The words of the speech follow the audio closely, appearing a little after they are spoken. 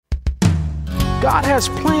God has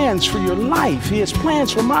plans for your life. He has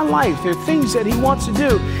plans for my life. There are things that He wants to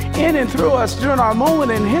do in and through us during our moment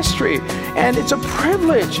in history. And it's a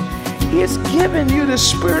privilege. He has given you the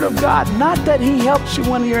Spirit of God, not that He helps you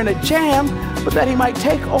when you're in a jam, but that He might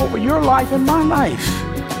take over your life and my life.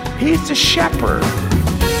 He's the shepherd.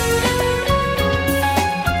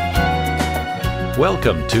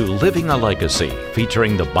 Welcome to Living a Legacy,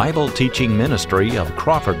 featuring the Bible teaching ministry of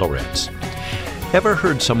Crawford Loritts. Ever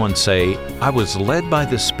heard someone say, I was led by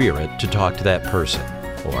the Spirit to talk to that person,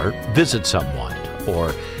 or visit someone,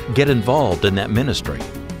 or get involved in that ministry?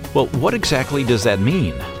 Well, what exactly does that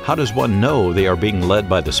mean? How does one know they are being led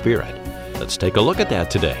by the Spirit? Let's take a look at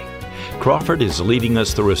that today. Crawford is leading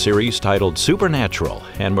us through a series titled Supernatural,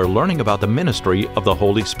 and we're learning about the ministry of the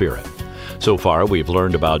Holy Spirit. So far, we've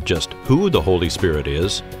learned about just who the Holy Spirit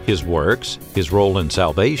is, His works, His role in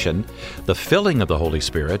salvation, the filling of the Holy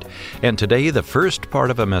Spirit, and today the first part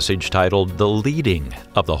of a message titled The Leading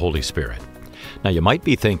of the Holy Spirit. Now, you might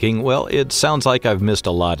be thinking, well, it sounds like I've missed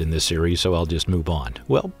a lot in this series, so I'll just move on.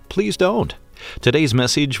 Well, please don't. Today's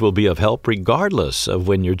message will be of help regardless of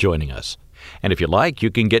when you're joining us. And if you like, you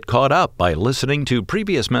can get caught up by listening to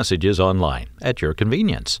previous messages online at your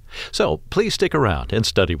convenience. So please stick around and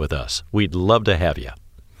study with us. We'd love to have you.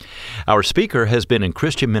 Our speaker has been in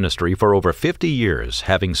Christian ministry for over 50 years,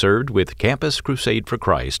 having served with Campus Crusade for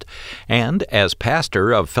Christ and as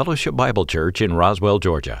pastor of Fellowship Bible Church in Roswell,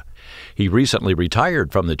 Georgia. He recently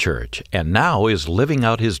retired from the church and now is living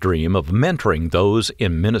out his dream of mentoring those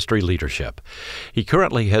in ministry leadership. He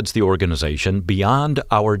currently heads the organization Beyond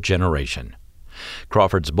Our Generation.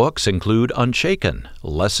 Crawford's books include Unshaken,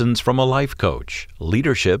 Lessons from a Life Coach,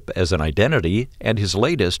 Leadership as an Identity, and his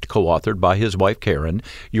latest, co-authored by his wife Karen,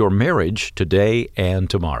 Your Marriage Today and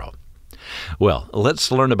Tomorrow. Well,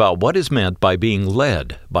 let's learn about what is meant by being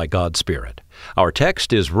led by God's Spirit. Our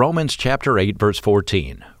text is Romans chapter 8, verse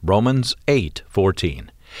 14. Romans 8:14.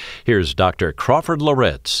 Here's Dr. Crawford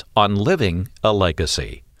Loritts on Living a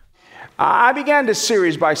Legacy. I began this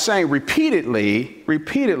series by saying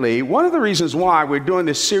repeatedly, one of the reasons why we're doing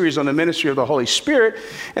this series on the ministry of the Holy Spirit,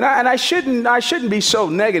 and I shouldn't be so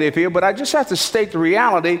negative here, but I just have to state the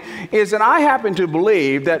reality, is that I happen to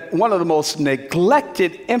believe that one of the most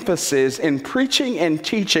neglected emphasis in preaching and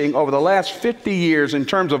teaching over the last 50 years in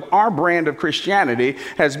terms of our brand of Christianity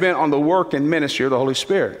has been on the work and ministry of the Holy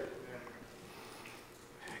Spirit.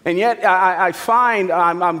 And yet I find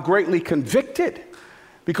I'm greatly convicted.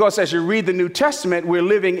 Because as you read the New Testament, we're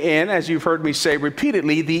living in, as you've heard me say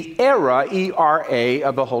repeatedly, the era, E-R-A,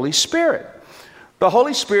 of the Holy Spirit. The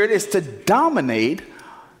Holy Spirit is to dominate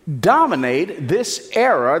this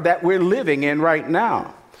era that we're living in right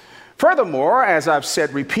now. Furthermore, as I've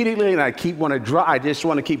said repeatedly, and I just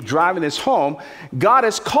want to keep driving this home, God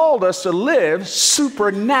has called us to live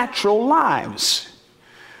supernatural lives.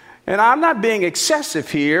 And I'm not being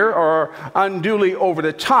excessive here or unduly over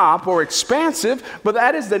the top or expansive, but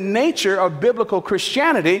that is the nature of biblical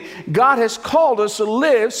Christianity. God has called us to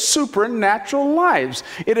live supernatural lives.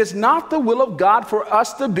 It is not the will of God for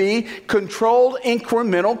us to be controlled,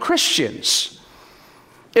 incremental Christians.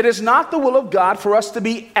 It is not the will of God for us to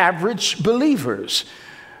be average believers.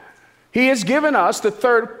 He has given us the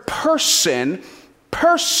third person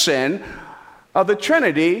of the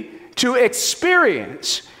Trinity to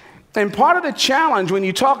experience. And part of the challenge when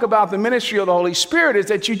you talk about the ministry of the Holy Spirit is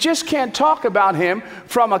that you just can't talk about Him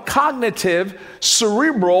from a cognitive,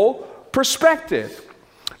 cerebral perspective.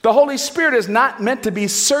 The Holy Spirit is not meant to be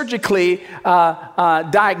surgically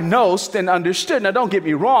diagnosed and understood. Now, don't get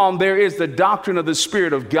me wrong. There is the doctrine of the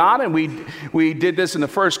Spirit of God, and we did this in the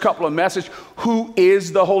first couple of messages. Who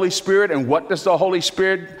is the Holy Spirit, and what does the Holy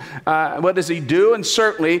Spirit, what does He do? And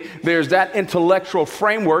certainly, there's that intellectual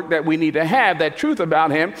framework that we need to have, that truth about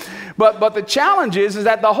Him. But the challenge is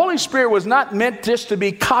that the Holy Spirit was not meant just to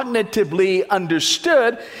be cognitively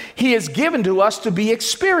understood. He is given to us to be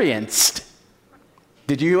experienced.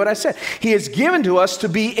 Did you hear what I said? He is given to us to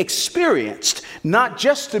be experienced, not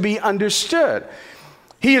just to be understood.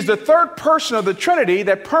 He is the third person of the Trinity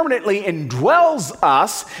that permanently indwells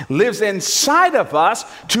us, lives inside of us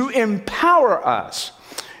to empower us.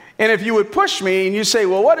 And if you would push me and you say,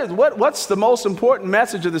 well, what's the most important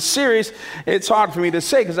message of the series? It's hard for me to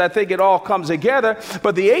say because I think it all comes together.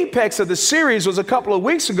 But the apex of the series was a couple of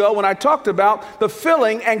weeks ago when I talked about the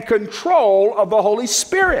filling and control of the Holy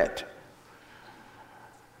Spirit.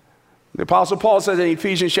 The Apostle Paul says in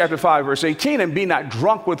Ephesians chapter 5, verse 18, and be not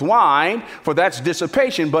drunk with wine, for that's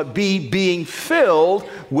dissipation, but be being filled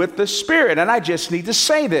with the Spirit. And I just need to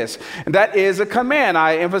say this. And that is a command.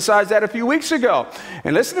 I emphasized that a few weeks ago.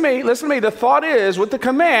 And listen to me. The thought is with the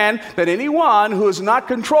command that anyone who is not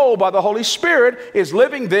controlled by the Holy Spirit is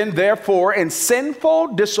living then, therefore, in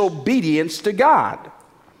sinful disobedience to God.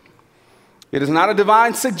 It is not a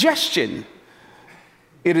divine suggestion.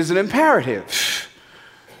 It is an imperative.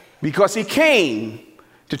 Because he came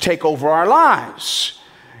to take over our lives.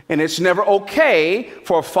 And it's never okay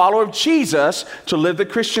for a follower of Jesus to live the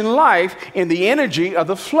Christian life in the energy of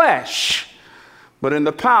the flesh, but in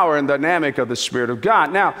the power and dynamic of the Spirit of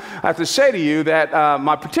God. Now, I have to say to you that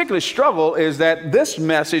my particular struggle is that this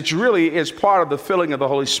message really is part of the filling of the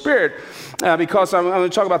Holy Spirit, because I'm going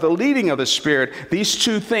to talk about the leading of the Spirit. These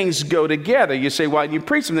two things go together. You say, why didn't you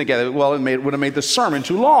preach them together? Well, it would have made the sermon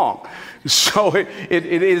too long. So it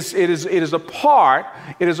is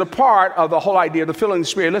a part of the whole idea of the filling of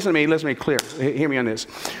the Spirit. Listen to me clear. Hear me on this.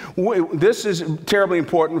 This is terribly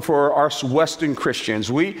important for us Western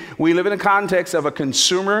Christians. We live in a context of a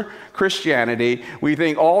consumer Christianity. We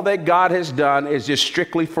think all that God has done is just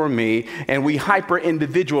strictly for me, and we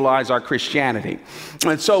hyper-individualize our Christianity.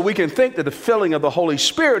 And so we can think that the filling of the Holy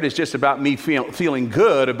Spirit is just about me feeling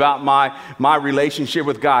good about my relationship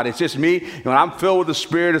with God. It's just me. When I'm filled with the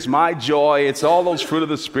Spirit, it's my joy. It's all those fruit of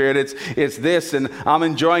the Spirit. It's this, and I'm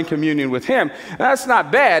enjoying communion with Him. And that's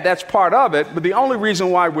not bad. That's part of it. But the only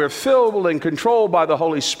reason why we're filled and controlled by the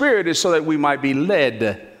Holy Spirit is so that we might be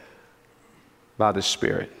led by the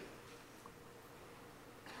Spirit.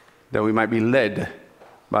 That we might be led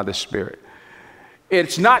by the Spirit.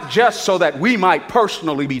 It's not just so that we might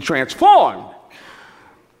personally be transformed.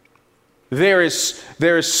 There is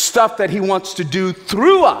stuff that He wants to do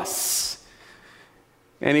through us.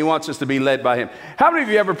 And He wants us to be led by Him. How many of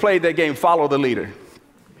you ever played that game, Follow the Leader?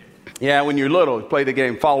 Yeah, when you're little, you play the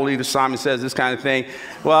game, Follow the Leader, Simon Says, this kind of thing.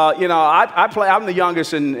 Well, I'm the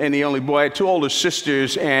youngest and the only boy. I had two older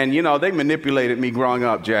sisters, and, they manipulated me growing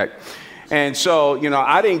up, Jack. And so,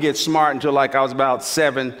 I didn't get smart until like I was about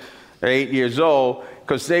 7 or 8 years old,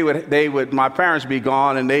 because my parents be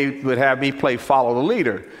gone, and they would have me play Follow the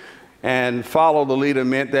Leader. And Follow the Leader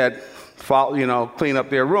meant that, clean up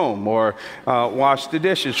their room, or wash the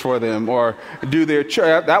dishes for them, or do their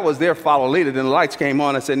chore. That was their follow leader. Then the lights came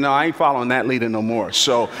on. I said, no, I ain't following that leader no more.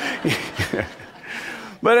 So,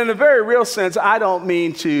 but in a very real sense, I don't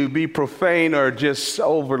mean to be profane or just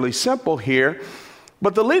overly simple here.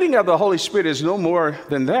 But the leading of the Holy Spirit is no more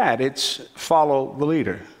than that. It's follow the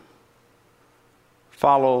leader.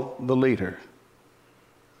 Follow the leader.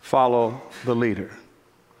 Follow the leader.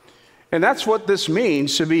 And that's what this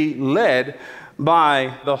means, to be led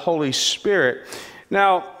by the Holy Spirit.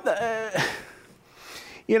 Now,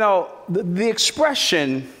 the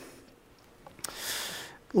expression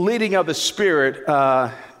leading of the Spirit,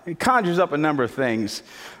 it conjures up a number of things.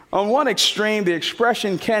 On one extreme, the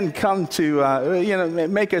expression can come to,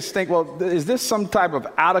 make us think, well, is this some type of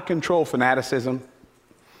out-of-control fanaticism?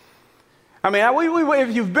 I mean,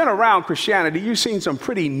 if you've been around Christianity, you've seen some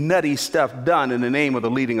pretty nutty stuff done in the name of the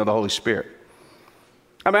leading of the Holy Spirit.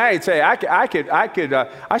 I mean, I tell you,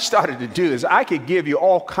 I started to do this. I could give you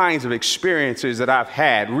all kinds of experiences that I've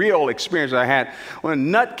had, real experiences I had, when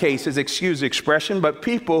nutcases, excuse the expression, but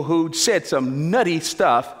people who said some nutty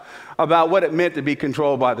stuff about what it meant to be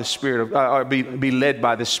controlled by the Spirit of, or be led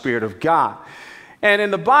by the Spirit of God. And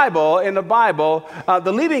in the Bible,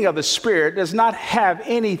 the leading of the Spirit does not have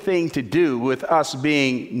anything to do with us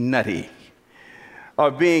being nutty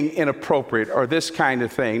or being inappropriate or this kind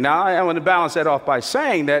of thing. Now, I want to balance that off by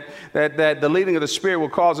saying that the leading of the Spirit will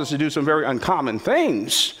cause us to do some very uncommon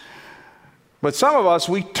things. But some of us,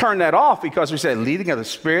 we turn that off because we say, leading of the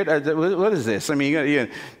Spirit, what is this? I mean, you're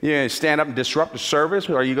going to stand up and disrupt the service?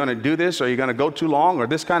 Or are you going to do this? Or are you going to go too long? Or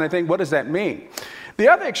this kind of thing? What does that mean? The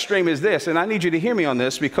other extreme is this, and I need you to hear me on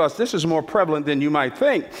this because this is more prevalent than you might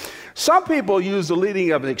think. Some people use the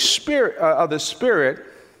leading of the Spirit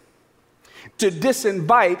to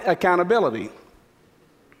disinvite accountability.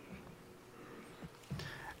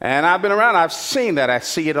 And I've been around, I've seen that. I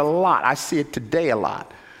see it a lot. I see it today a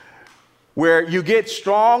lot. Where you get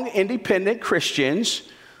strong, independent Christians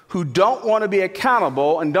who don't want to be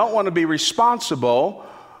accountable and don't want to be responsible.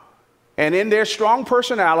 And in their strong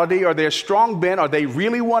personality or their strong bent, or they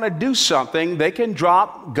really want to do something, they can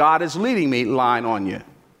drop God is leading me line on you.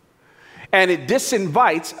 And it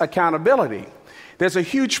disinvites accountability. There's a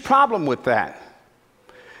huge problem with that.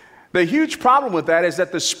 The huge problem with that is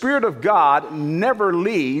that the Spirit of God never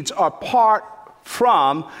leads apart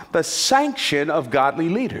from the sanction of godly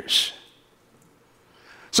leaders.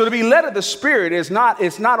 So to be led of the Spirit it's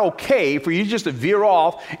not okay for you just to veer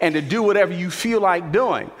off and to do whatever you feel like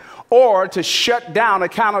doing, or to shut down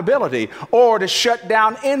accountability, or to shut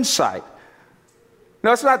down insight.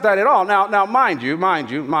 No, it's not that at all. Now, mind you,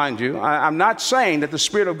 I'm not saying that the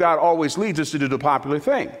Spirit of God always leads us to do the popular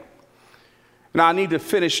thing. Now, I need to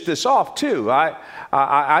finish this off too.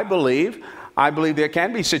 I believe there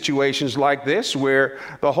can be situations like this where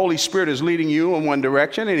the Holy Spirit is leading you in one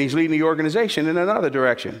direction and He's leading the organization in another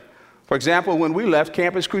direction. For example, when we left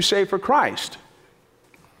Campus Crusade for Christ,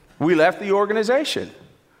 we left the organization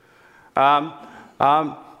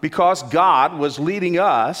because God was leading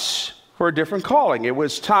us for a different calling. It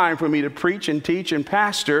was time for me to preach and teach and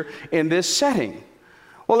pastor in this setting.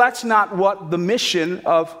 Well, that's not what the mission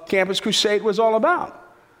of Campus Crusade was all about.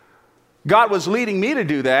 God was leading me to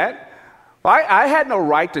do that. I had no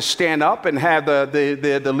right to stand up and have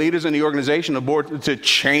the leaders in the organization, the board, to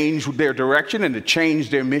change their direction and to change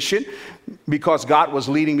their mission because God was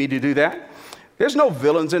leading me to do that. There's no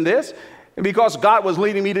villains in this. And because God was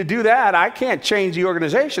leading me to do that, I can't change the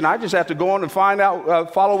organization. I just have to go on and find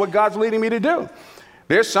out, follow what God's leading me to do.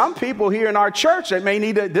 There's some people here in our church that may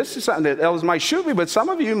need to, this is something that elders might shoot me, but some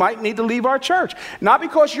of you might need to leave our church. Not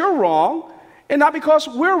because you're wrong and not because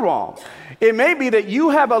we're wrong. It may be that you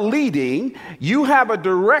have a leading, you have a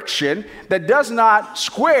direction that does not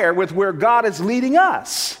square with where God is leading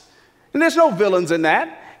us. And there's no villains in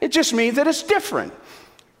that. It just means that it's different.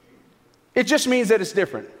 It just means that it's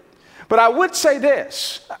different. But I would say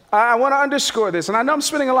this, I want to underscore this, and I know I'm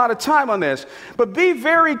spending a lot of time on this, but be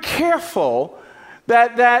very careful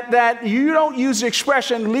that you don't use the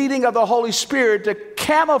expression leading of the Holy Spirit to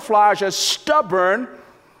camouflage a stubborn,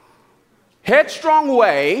 headstrong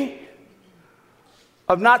way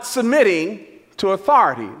of not submitting to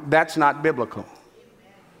authority. That's not biblical.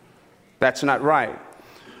 That's not right.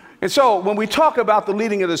 And so when we talk about the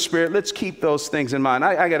leading of the Spirit, let's keep those things in mind.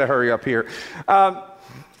 I got to hurry up here. I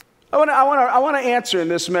want to answer in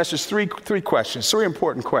this message three questions, three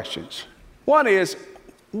important questions. One is,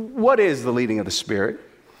 what is the leading of the Spirit?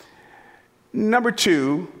 Number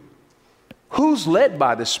two, who's led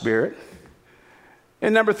by the Spirit?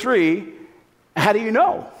 And number three, how do you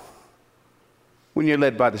know when you're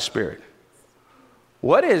led by the Spirit?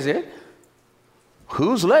 What is it?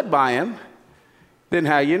 Who's led by Him? Then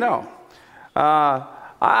how you know?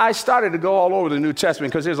 I started to go all over the New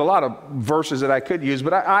Testament because there's a lot of verses that I could use,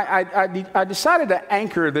 but I decided to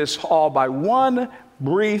anchor this all by one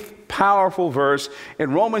brief, powerful verse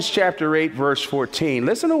in Romans chapter 8, verse 14.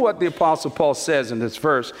 Listen to what the Apostle Paul says in this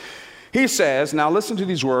verse. He says, now listen to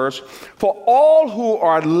these words, "For all who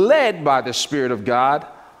are led by the Spirit of God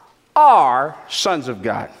are sons of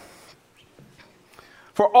God."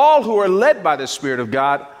 For all who are led by the Spirit of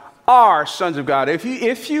God are sons of God.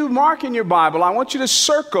 If you mark in your Bible, I want you to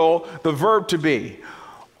circle the verb to be.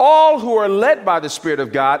 All who are led by the Spirit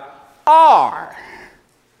of God are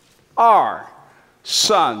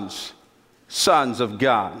sons of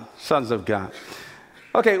God. Sons of God.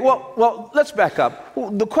 Okay, well, let's back up.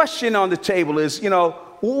 The question on the table is,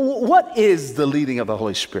 what is the leading of the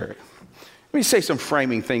Holy Spirit? Let me say some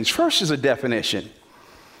framing things. First is a definition.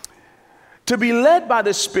 To be led by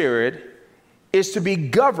the Spirit is to be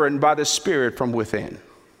governed by the Spirit from within.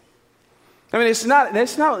 I mean, it's not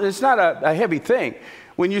a heavy thing.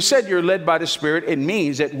 When you said you're led by the Spirit, it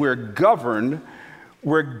means that we're governed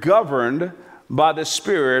by the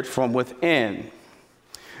Spirit from within.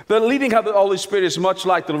 The leading of the Holy Spirit is much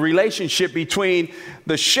like the relationship between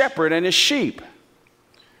the shepherd and his sheep.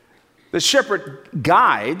 The shepherd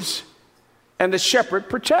guides and the shepherd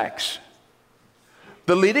protects.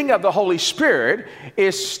 The leading of the Holy Spirit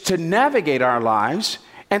is to navigate our lives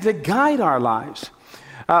and to guide our lives.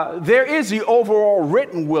 There is the overall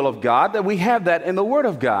written will of God, that we have that in the Word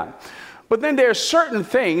of God. But then there are certain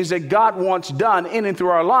things that God wants done in and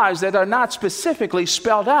through our lives that are not specifically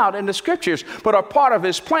spelled out in the Scriptures, but are part of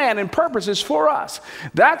His plan and purposes for us.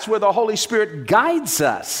 That's where the Holy Spirit guides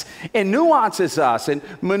us and nuances us and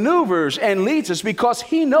maneuvers and leads us, because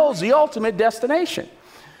He knows the ultimate destination.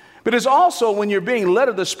 But it's also, when you're being led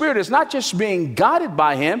of the Spirit, it's not just being guided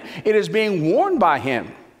by Him, it is being warned by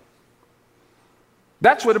Him.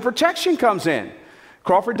 That's where the protection comes in.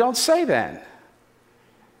 Crawford, don't say that.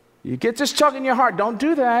 You get this tug in your heart, don't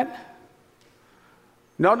do that.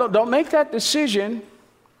 No, don't make that decision.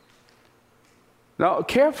 No,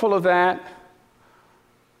 careful of that.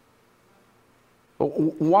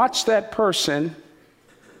 Watch that person.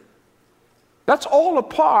 That's all a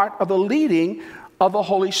part of the leading of the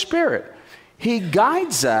Holy Spirit. He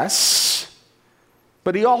guides us,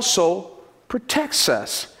 but He also protects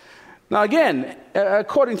us. Now again,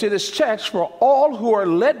 according to this text, for all who are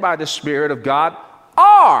led by the Spirit of God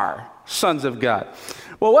are sons of God.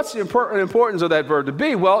 Well, what's the importance of that verb to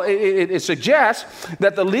be? Well, it suggests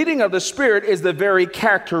that the leading of the Spirit is the very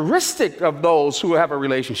characteristic of those who have a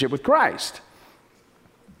relationship with Christ.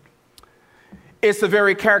 It's the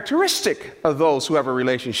very characteristic of those who have a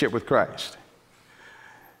relationship with Christ.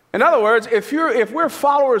 In other words, if we're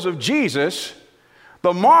followers of Jesus,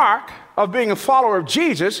 the mark of being a follower of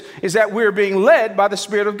Jesus is that we're being led by the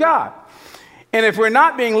Spirit of God. And if we're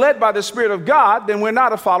not being led by the Spirit of God, then we're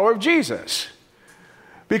not a follower of Jesus.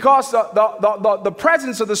 Because the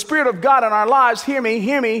presence of the Spirit of God in our lives, hear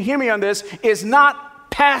me on this, is not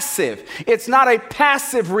passive. It's not a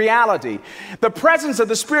passive reality. The presence of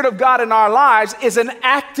the Spirit of God in our lives is an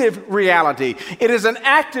active reality. It is an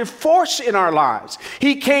active force in our lives.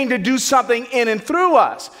 He came to do something in and through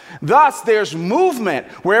us. Thus, there's movement.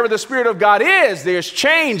 Wherever the Spirit of God is, there's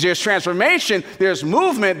change, there's transformation, there's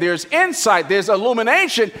movement, there's insight, there's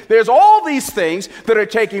illumination. There's all these things that are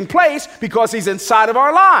taking place because He's inside of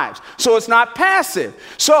our lives. So it's not passive.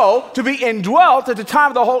 So to be indwelt at the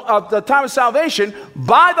time of salvation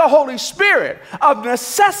by the Holy Spirit of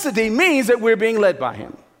necessity means that we're being led by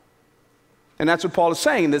Him. And that's what Paul is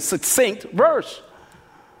saying in this succinct verse.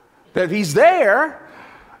 That if He's there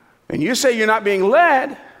and you say you're not being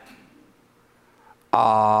led,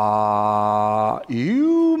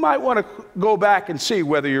 you might want to go back and see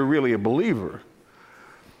whether you're really a believer.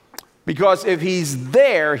 Because if He's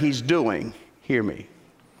there, He's doing. Hear me.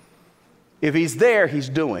 If He's there, He's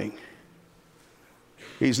doing.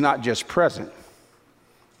 He's not just present.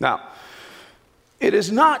 Now, it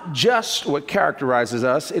is not just what characterizes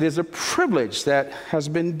us, it is a privilege that has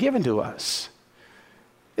been given to us.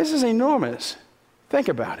 This is enormous. Think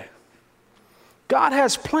about it. God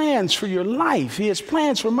has plans for your life. He has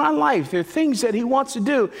plans for my life. There are things that He wants to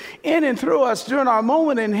do in and through us during our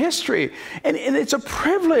moment in history. And it's a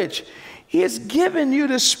privilege. He has given you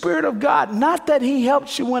the Spirit of God, not that He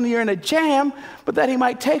helps you when you're in a jam, but that He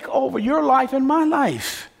might take over your life and my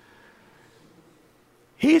life.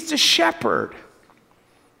 He's the shepherd.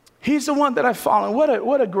 He's the one that I follow.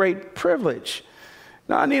 What a great privilege.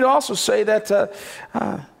 Now, I need to also say that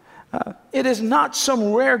it is not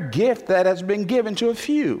some rare gift that has been given to a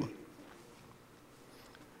few.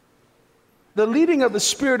 The leading of the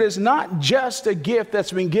Spirit is not just a gift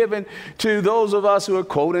that's been given to those of us who are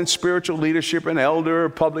quoting spiritual leadership and elder,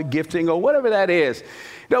 public gifting, or whatever that is.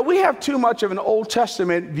 Now, we have too much of an Old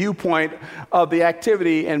Testament viewpoint of the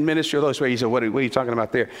activity and ministry of those. You say, what are you talking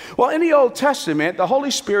about there? Well, in the Old Testament, the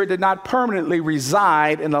Holy Spirit did not permanently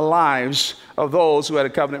reside in the lives of those who had a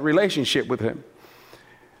covenant relationship with Him.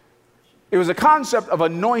 It was a concept of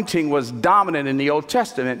anointing was dominant in the Old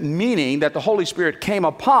Testament, meaning that the Holy Spirit came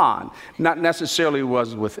upon, not necessarily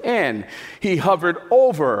was within. He hovered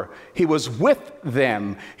over. He was with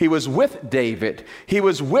them. He was with David. He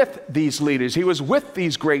was with these leaders. He was with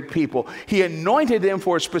these great people. He anointed them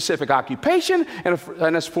for a specific occupation and for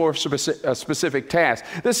a specific task.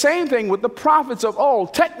 The same thing with the prophets of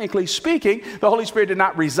old. Technically speaking, the Holy Spirit did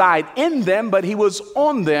not reside in them, but He was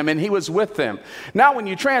on them and He was with them. Now, when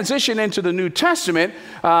you transition into the New Testament,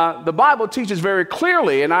 the Bible teaches very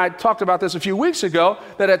clearly, and I talked about this a few weeks ago,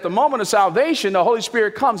 that at the moment of salvation, the Holy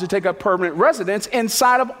Spirit comes to take up permanent residence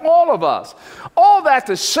inside of all of us. All that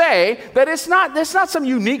to say that it's not some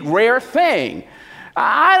unique, rare thing.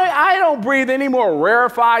 I don't breathe any more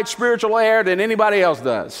rarefied spiritual air than anybody else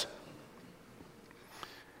does.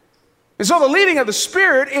 And so the leading of the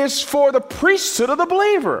Spirit is for the priesthood of the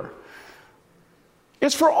believer.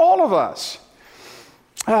 It's for all of us.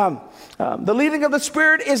 The leading of the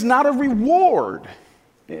Spirit is not a reward.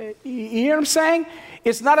 You hear what I'm saying?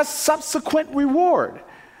 It's not a subsequent reward.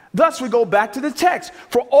 Thus, we go back to the text.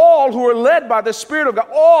 For all who are led by the Spirit of God,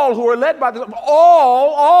 all who are led by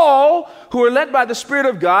the Spirit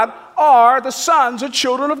of God are the sons or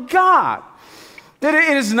children of God. It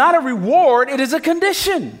is not a reward, it is a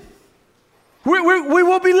condition. We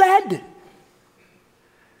will be led.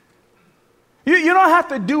 You don't have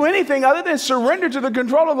to do anything other than surrender to the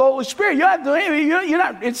control of the Holy Spirit. You don't have to do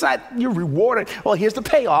anything. It's not you're rewarded. Well, here's the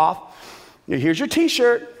payoff. Here's your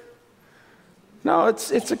T-shirt. No,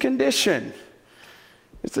 it's a condition.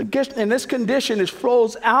 It's a gift, and this condition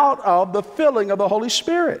flows out of the filling of the Holy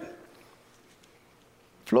Spirit.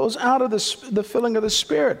 Flows out of the filling of the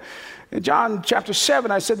Spirit. In John chapter 7,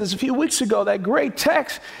 I said this a few weeks ago, that great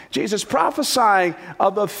text, Jesus prophesying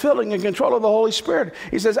of the filling and control of the Holy Spirit.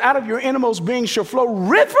 He says, out of your innermost being shall flow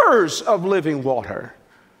rivers of living water.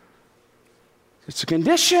 It's a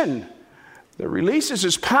condition that releases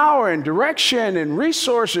His power and direction and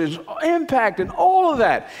resources, impact, and all of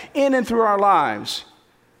that in and through our lives.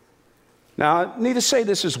 Now, I need to say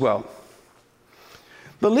this as well.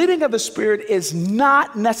 The leading of the Spirit is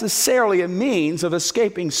not necessarily a means of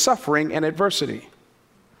escaping suffering and adversity.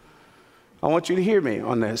 I want you to hear me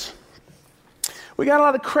on this. We got a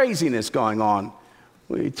lot of craziness going on.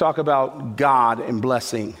 We talk about God and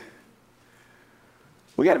blessing.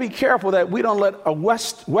 We got to be careful that we don't let a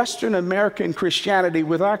Western American Christianity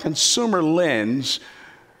with our consumer lens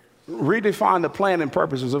redefine the plan and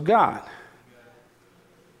purposes of God.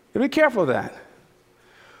 Be careful of that.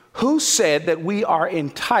 Who said that we are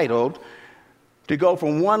entitled to go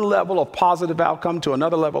from one level of positive outcome to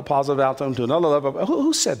another level of positive outcome to another level?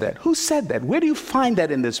 Who said that? Who said that? Where do you find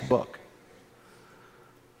that in this book?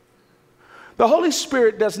 The Holy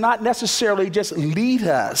Spirit does not necessarily just lead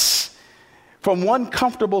us from one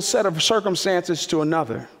comfortable set of circumstances to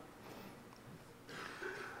another.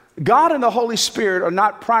 God and the Holy Spirit are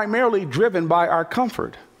not primarily driven by our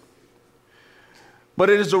comfort,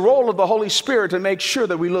 but it is the role of the Holy Spirit to make sure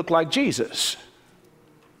that we look like Jesus.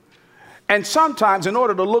 And sometimes, in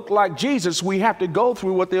order to look like Jesus, we have to go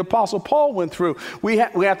through what the Apostle Paul went through. We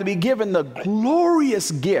have to be given the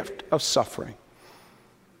glorious gift of suffering.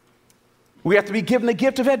 We have to be given the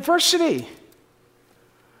gift of adversity.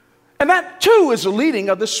 And that, too, is the leading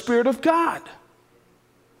of the Spirit of God.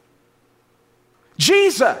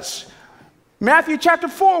 Jesus, Matthew chapter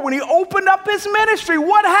 4, when He opened up His ministry,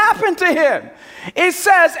 what happened to Him? It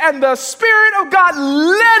says, and the Spirit of God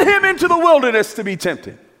led Him into the wilderness to be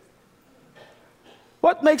tempted.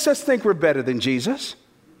 What makes us think we're better than Jesus?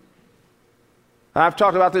 I've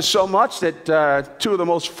talked about this so much that two of the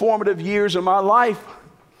most formative years of my life,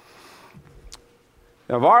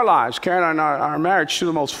 of our lives, Karen and our marriage, two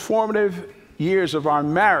of the most formative years of our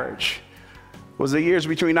marriage was the years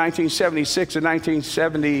between 1976 and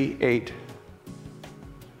 1978.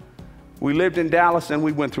 We lived in Dallas and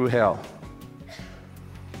we went through hell.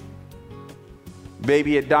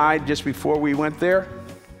 Baby had died just before we went there.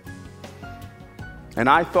 And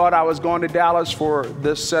I thought I was going to Dallas for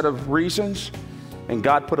this set of reasons, and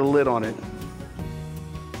God put a lid on it.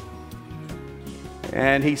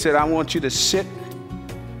 And He said, I want you to sit,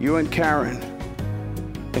 you and Karen,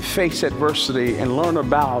 and face adversity and learn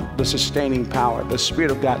about the sustaining power. The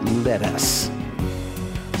Spirit of God led us.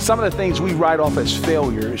 Some of the things we write off as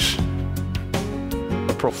failures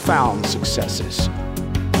are profound successes.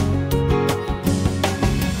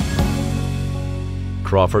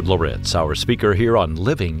 Crawford Loritts, our speaker here on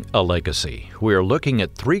Living a Legacy. We are looking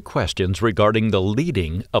at 3 questions regarding the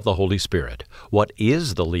leading of the Holy Spirit. What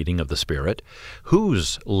is the leading of the Spirit?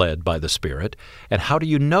 Who's led by the Spirit? And how do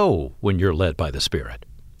you know when you're led by the Spirit?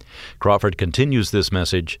 Crawford continues this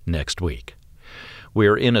message next week.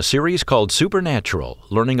 We're in a series called Supernatural,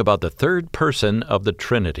 learning about the third person of the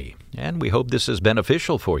Trinity, and we hope this is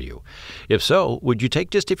beneficial for you. If so, would you take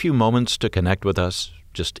just a few moments to connect with us?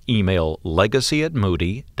 Just email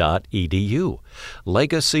legacy@moody.edu.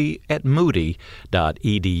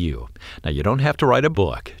 Legacy@moody.edu. Now, you don't have to write a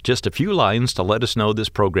book, just a few lines to let us know this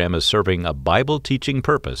program is serving a Bible teaching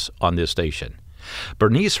purpose on this station.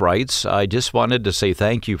 Bernice writes, I just wanted to say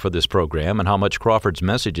thank you for this program and how much Crawford's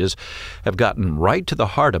messages have gotten right to the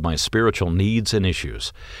heart of my spiritual needs and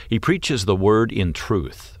issues. He preaches the word in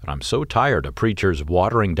truth, and I'm so tired of preachers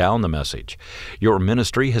watering down the message. Your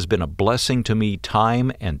ministry has been a blessing to me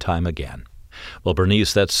time and time again. Well,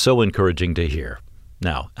 Bernice, that's so encouraging to hear.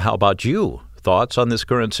 Now, how about you? Thoughts on this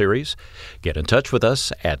current series? Get in touch with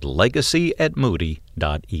us at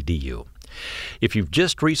legacy@moody.edu. If you've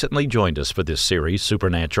just recently joined us for this series,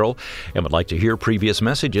 Supernatural, and would like to hear previous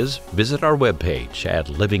messages, visit our webpage at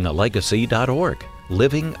livingalegacy.org,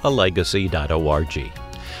 livingalegacy.org.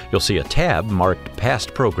 You'll see a tab marked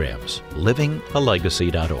Past Programs,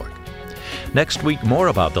 livingalegacy.org. Next week, more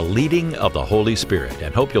about the leading of the Holy Spirit,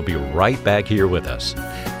 and hope you'll be right back here with us.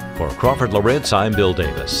 For Crawford Loritts, I'm Bill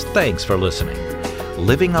Davis. Thanks for listening.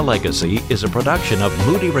 Living a Legacy is a production of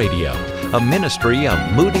Moody Radio, a ministry of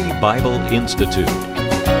Moody Bible Institute.